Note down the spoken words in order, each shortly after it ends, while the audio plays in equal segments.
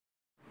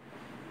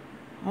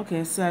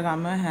Okay, so I got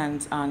my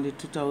hands on the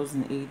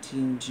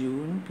 2018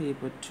 June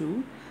paper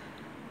 2,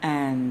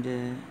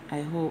 and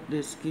I hope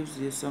this gives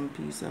you some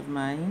peace of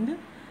mind,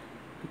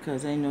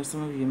 because I know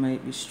some of you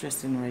might be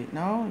stressing right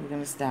now. We're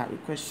going to start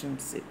with question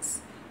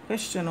 6.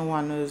 Question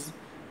 1 was,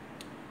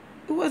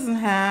 it wasn't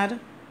hard,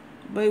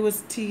 but it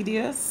was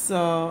tedious,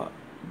 so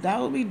that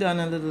will be done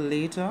a little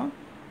later.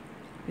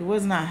 It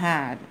was not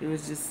hard, it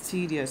was just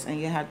tedious,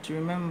 and you had to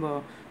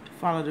remember to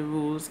follow the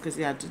rules, because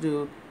you had to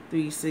do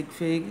 3 sig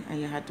fig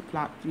and you had to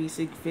plot 3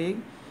 sig fig.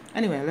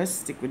 Anyway, let's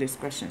stick with this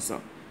question. So,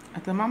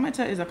 a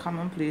thermometer is a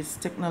commonplace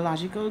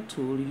technological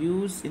tool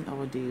used in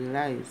our daily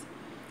lives.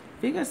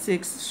 Figure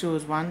 6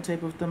 shows one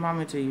type of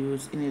thermometer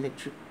used in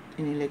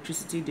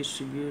electricity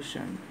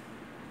distribution.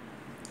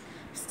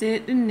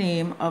 State the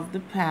name of the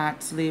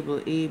parts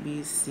labeled A,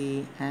 B,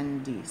 C,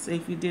 and D. So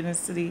if you didn't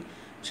study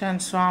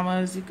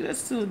transformers, you could have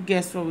still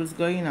guessed what was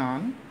going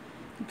on.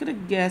 You could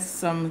have guessed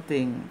some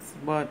things,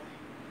 but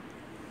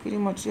pretty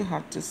much you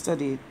had to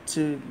study it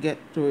to get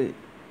through it.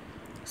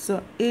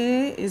 So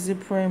A is the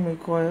primary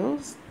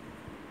coils,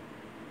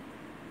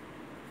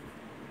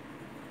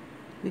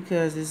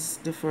 because it's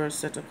the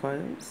first set of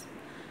coils.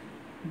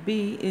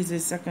 B is the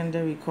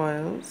secondary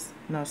coils.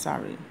 No,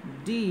 sorry.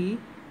 D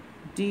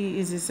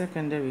is the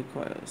secondary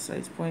coils. So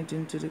it's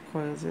pointing to the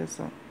coils here.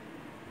 So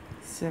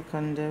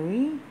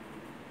secondary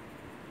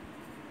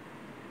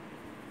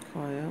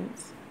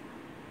coils.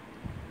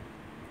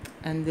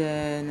 And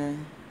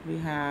then we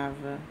have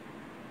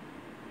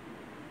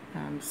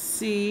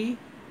C,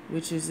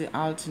 which is the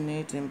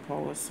alternating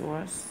power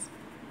source.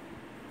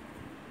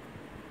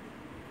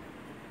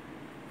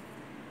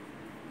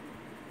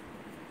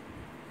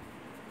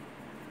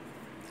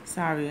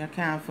 Sorry, I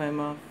can't find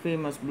my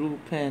famous blue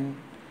pen.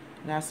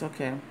 That's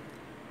okay.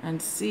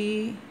 And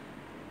C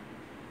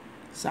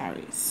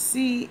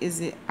is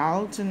the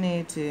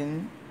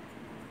alternating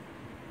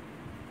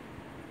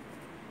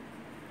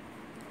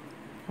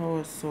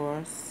power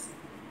source.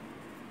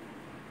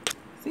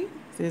 See?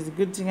 So it's a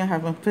good thing I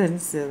have a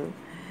pencil.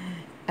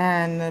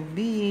 And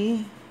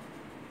B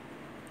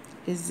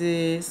is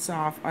the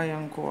soft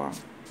iron core.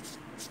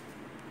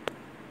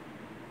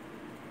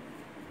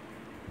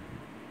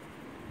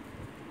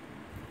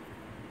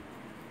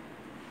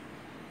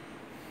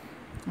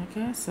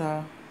 Okay,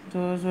 so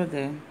those were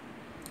them.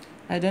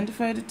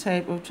 Identify the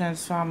type of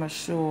transformer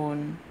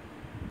shown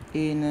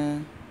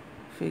in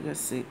figure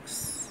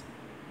 6.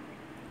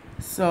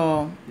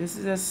 So this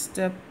is a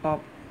step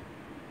up.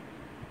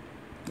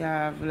 You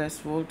have less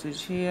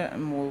voltage here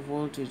and more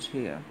voltage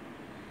here.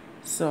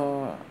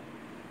 So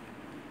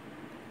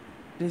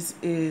this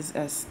is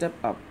a step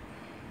up.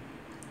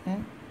 Okay?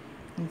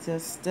 It's a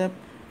step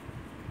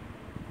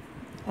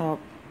up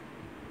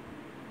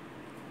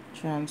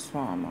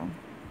transformer.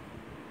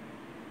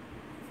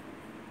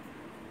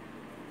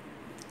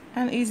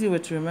 An easy way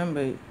to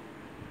remember it: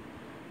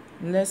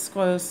 less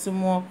coils to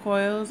more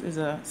coils is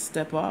a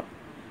step up,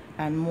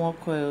 and more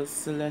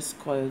coils to less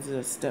coils is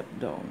a step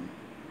down.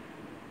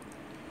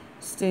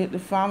 State the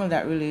formula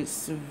that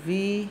relates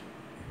V.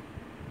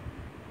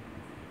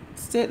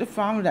 State the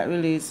formula that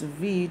relates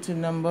V to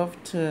number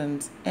of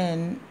turns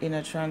N in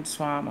a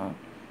transformer.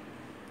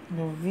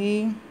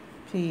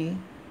 VP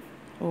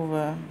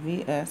over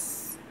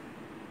VS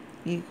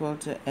equal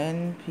to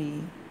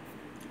NP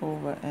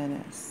over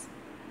NS.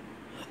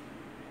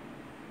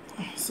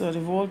 So the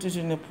voltage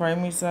in the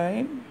primary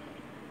side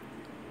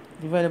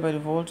divided by the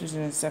voltage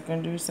in the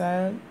secondary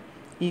side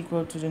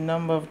equal to the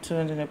number of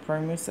turns in the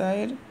primary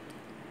side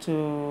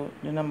to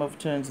the number of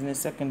turns in the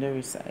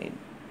secondary side.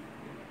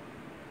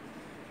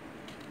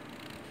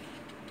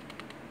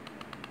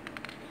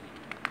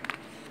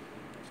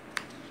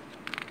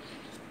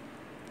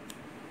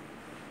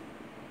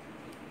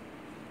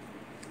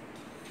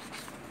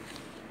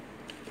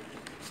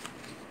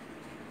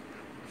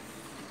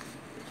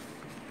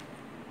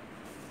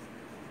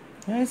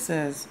 Here it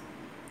says,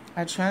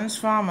 a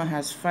transformer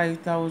has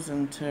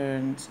 5,000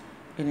 turns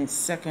in its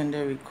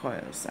secondary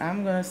coil. So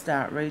I'm going to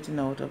start writing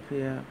out up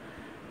here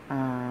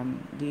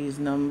these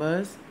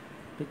numbers,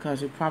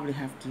 because we probably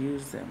have to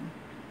use them.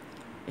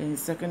 In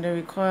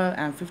secondary coil,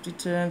 and 50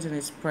 turns in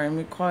its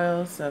primary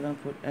coil, so I'm going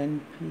to put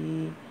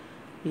NP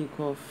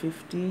equal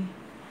 50.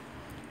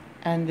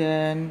 And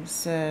then it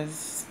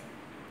says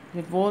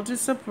the voltage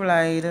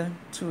supplied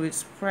to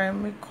its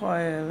primary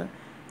coil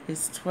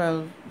is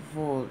 12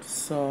 volts.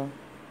 So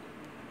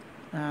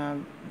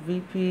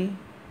VP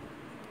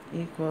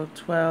equal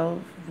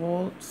 12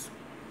 volts.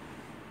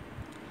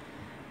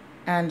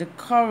 And the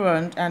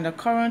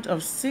current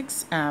of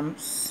 6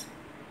 amps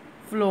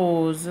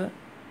flows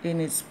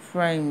in its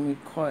primary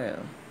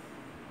coil.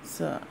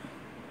 So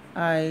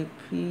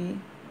IP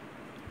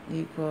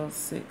equals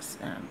 6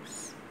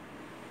 amps.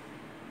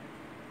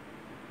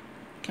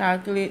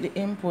 Calculate the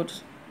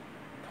input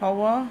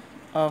power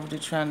of the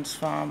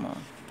transformer.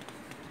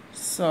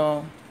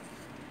 So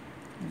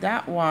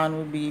that one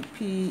would be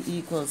P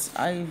equals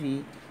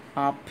IV,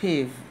 or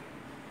PIV.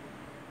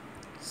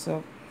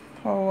 So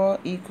power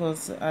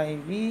equals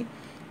IV,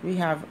 we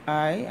have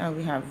I and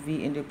we have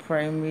V in the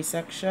primary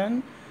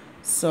section,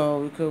 so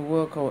we could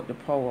work out the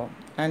power.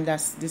 And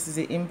this is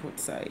the input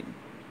side.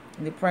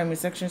 The primary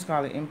section is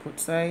called the input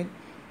side.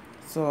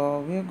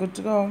 So we're good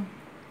to go.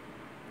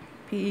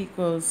 P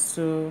equals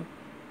to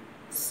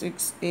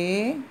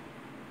 6A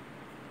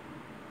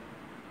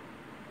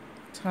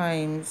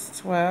times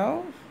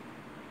 12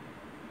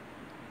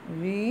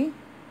 V,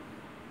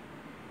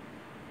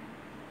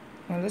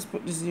 and let's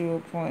put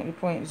the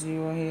point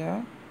 0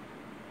 here,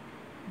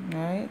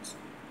 right?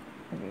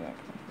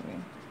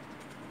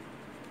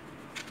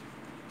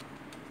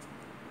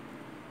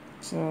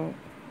 So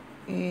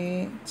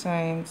A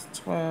times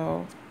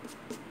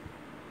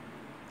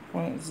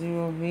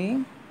 12.0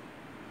 V,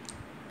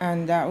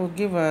 and that will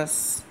give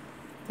us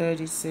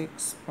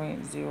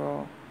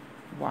 36.0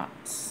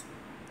 watts,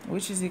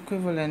 which is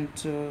equivalent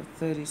to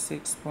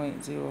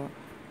 36.0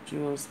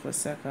 joules per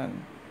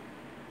second.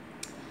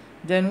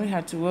 Then we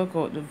had to work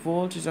out the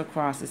voltage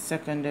across the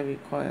secondary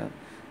coil.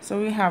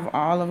 So we have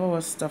all of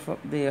our stuff up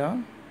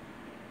there,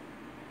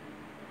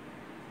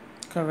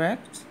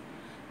 correct?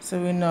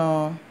 So we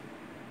know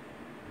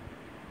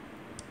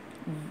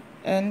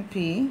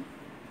NP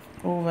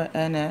over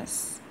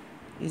NS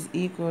is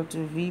equal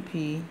to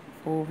VP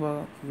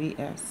over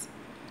VS.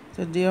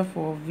 So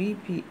therefore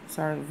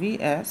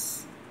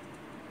VS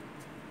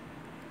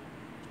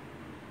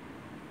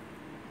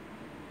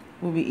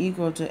will be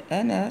equal to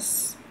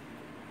NS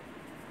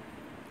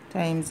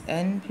times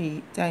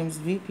NP times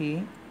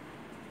VP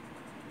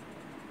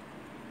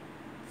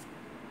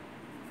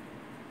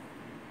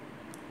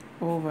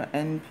over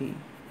NP,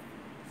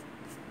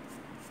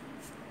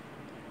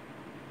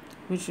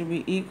 which will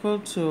be equal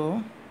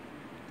to,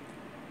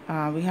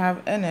 we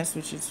have NS,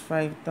 which is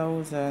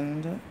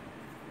 5,000.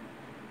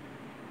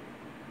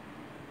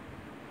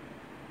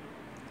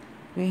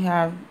 We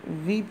have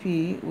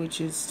VP,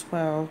 which is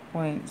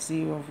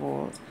 12.0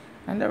 volts.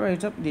 And they're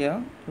right up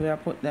there, where I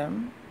put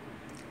them.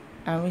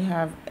 And we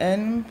have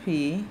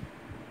NP,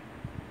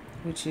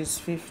 which is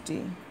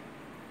 50.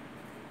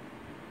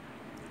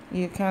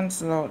 You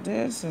cancel out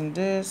this and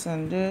this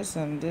and this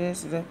and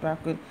this. Left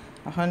back with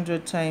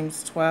 100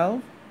 times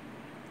 12,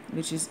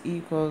 which is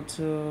equal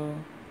to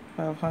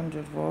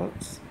 1200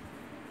 volts.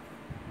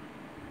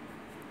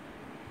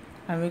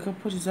 And we can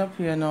put it up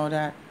here now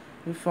that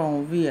we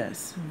found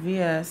VS.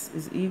 VS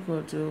is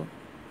equal to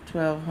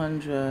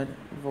 1200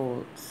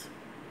 volts.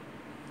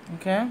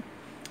 Okay?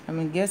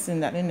 I'm guessing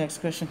that the next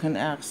question can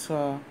ask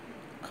for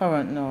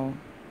current now.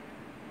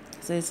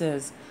 So it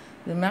says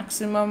the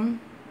maximum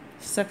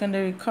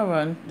secondary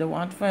current, they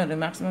want to find out the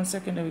maximum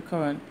secondary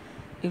current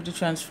if the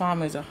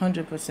transformer is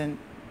 100%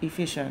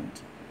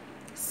 efficient.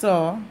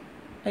 So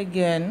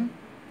again,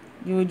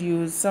 you would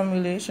use some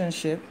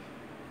relationship,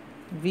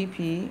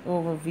 VP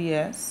over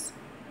VS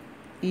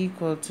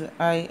equal to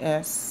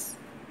IS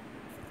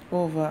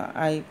over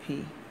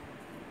IP.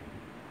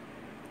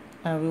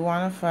 And we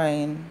want to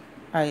find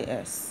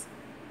IS.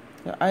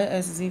 So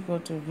IS is equal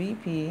to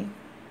VP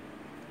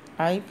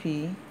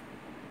IP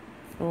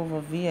over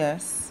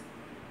VS,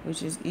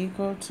 which is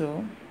equal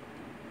to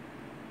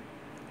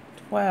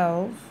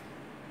 12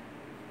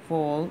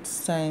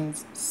 volts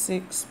times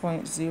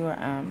 6.0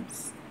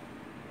 amps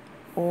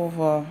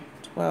over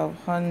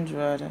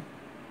 1200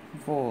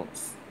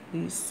 volts.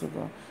 These two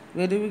go.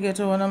 Where do we get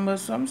our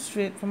numbers from?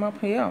 Straight from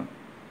up here.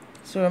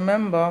 So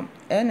remember,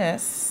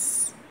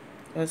 NS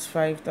is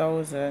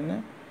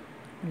 5,000,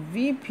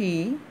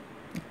 VP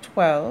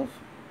 12,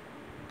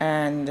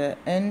 and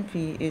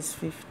NP is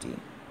 50.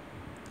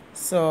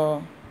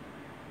 So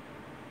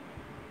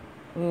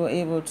we were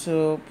able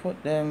to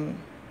put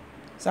them,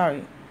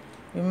 so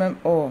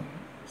remember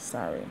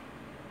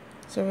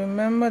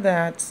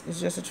that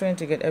it's just trying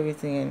to get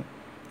everything in.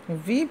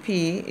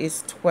 VP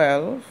is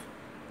 12,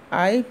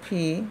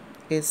 IP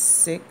is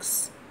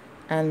 6,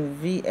 and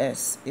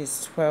VS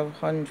is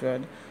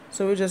 1200.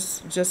 So we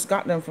just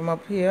got them from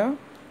up here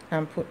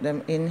and put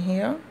them in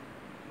here,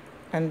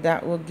 and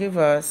that will give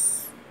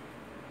us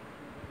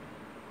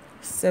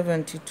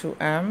 72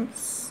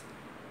 amps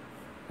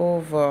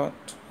over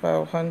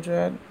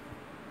 1200,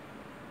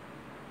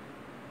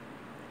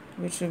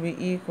 which will be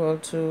equal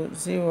to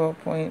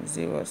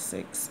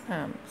 0.06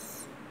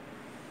 amps.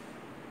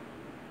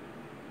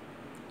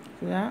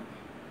 See that?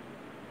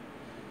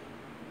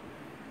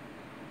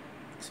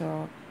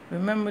 So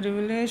remember, the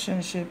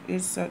relationship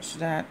is such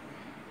that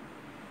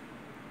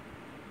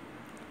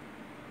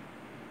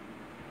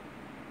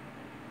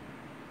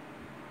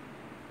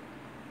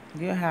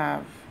you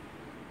have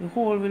the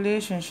whole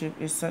relationship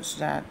is such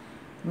that,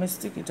 let me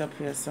stick it up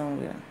here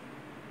somewhere.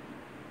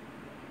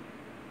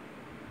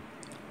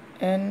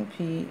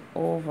 NP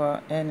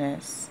over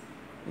NS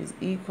is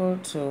equal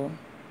to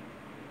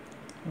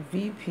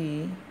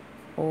VP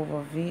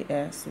over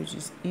VS, which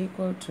is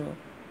equal to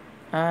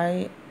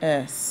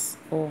IS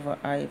over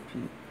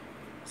IP.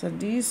 So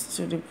these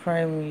two, the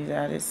primaries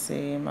are the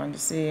same, and the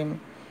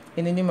same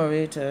in the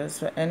numerators.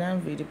 For N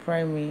and V, the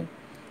primary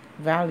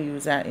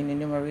values are in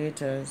the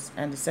numerators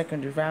and the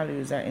secondary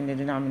values are in the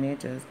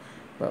denominators.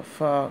 But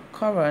for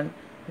current,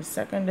 The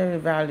secondary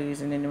value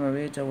is in the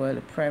numerator while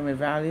the primary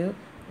value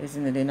is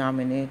in the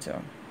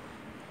denominator.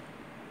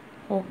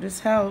 Hope this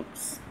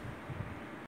helps.